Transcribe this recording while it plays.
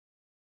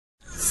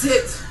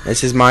Sit.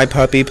 This is my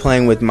puppy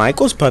playing with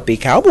Michael's puppy,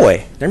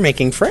 Cowboy. They're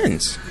making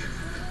friends.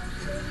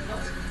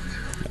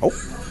 Oh.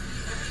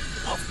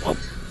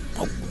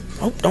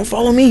 Oh, don't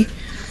follow me.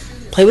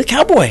 Play with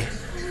Cowboy.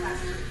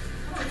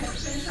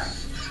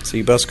 So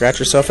you both scratch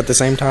yourself at the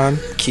same time?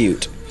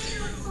 Cute.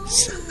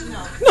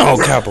 No,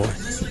 Cowboy.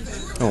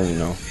 Oh,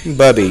 no.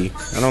 Bubby,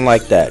 I don't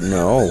like that.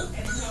 No.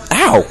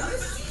 Ow.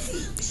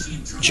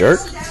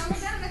 Jerk.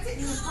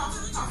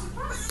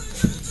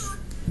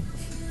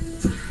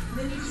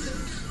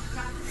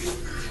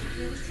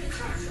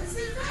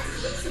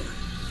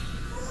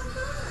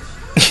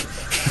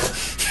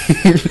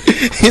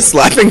 He's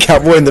slapping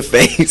Cowboy in the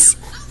face.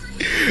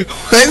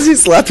 Why is he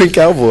slapping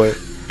Cowboy?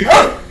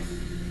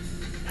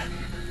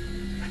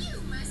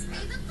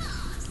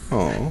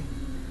 Oh,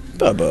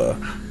 Bubba.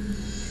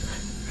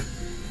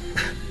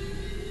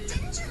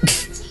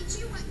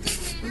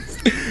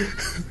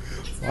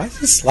 Why does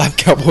he slap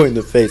Cowboy in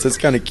the face? That's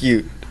kind of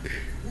cute.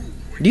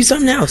 Do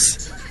something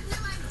else.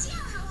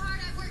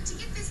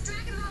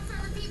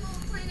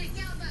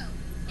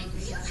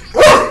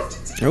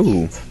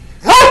 Ooh.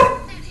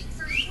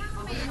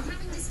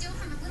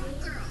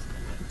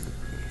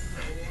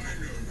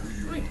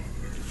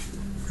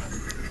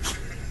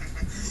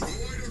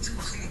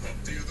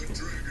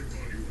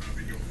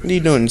 What are you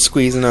doing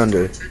squeezing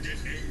under?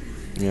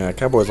 Yeah,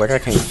 Cowboy's like, I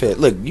can't fit.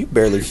 Look, you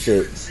barely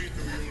fit.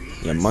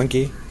 You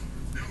monkey.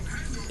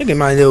 Look at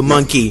my little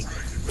monkey.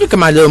 Look at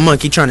my little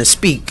monkey trying to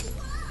speak.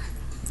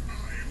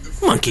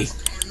 Monkey.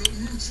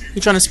 You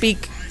trying to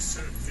speak?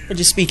 What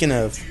you speaking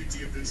of?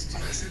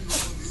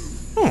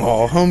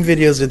 Oh, home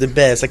videos are the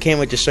best. I can't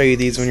wait to show you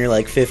these when you're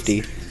like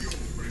 50.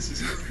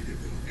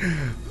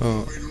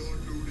 Oh.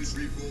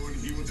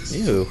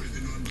 Ew.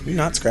 Can you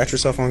not scratch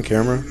yourself on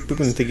camera?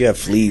 People think you have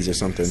fleas or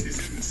something.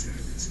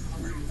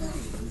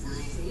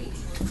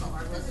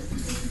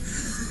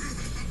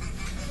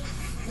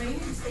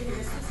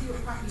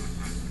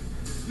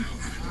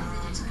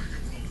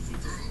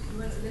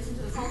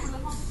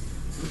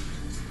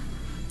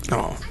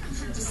 Oh.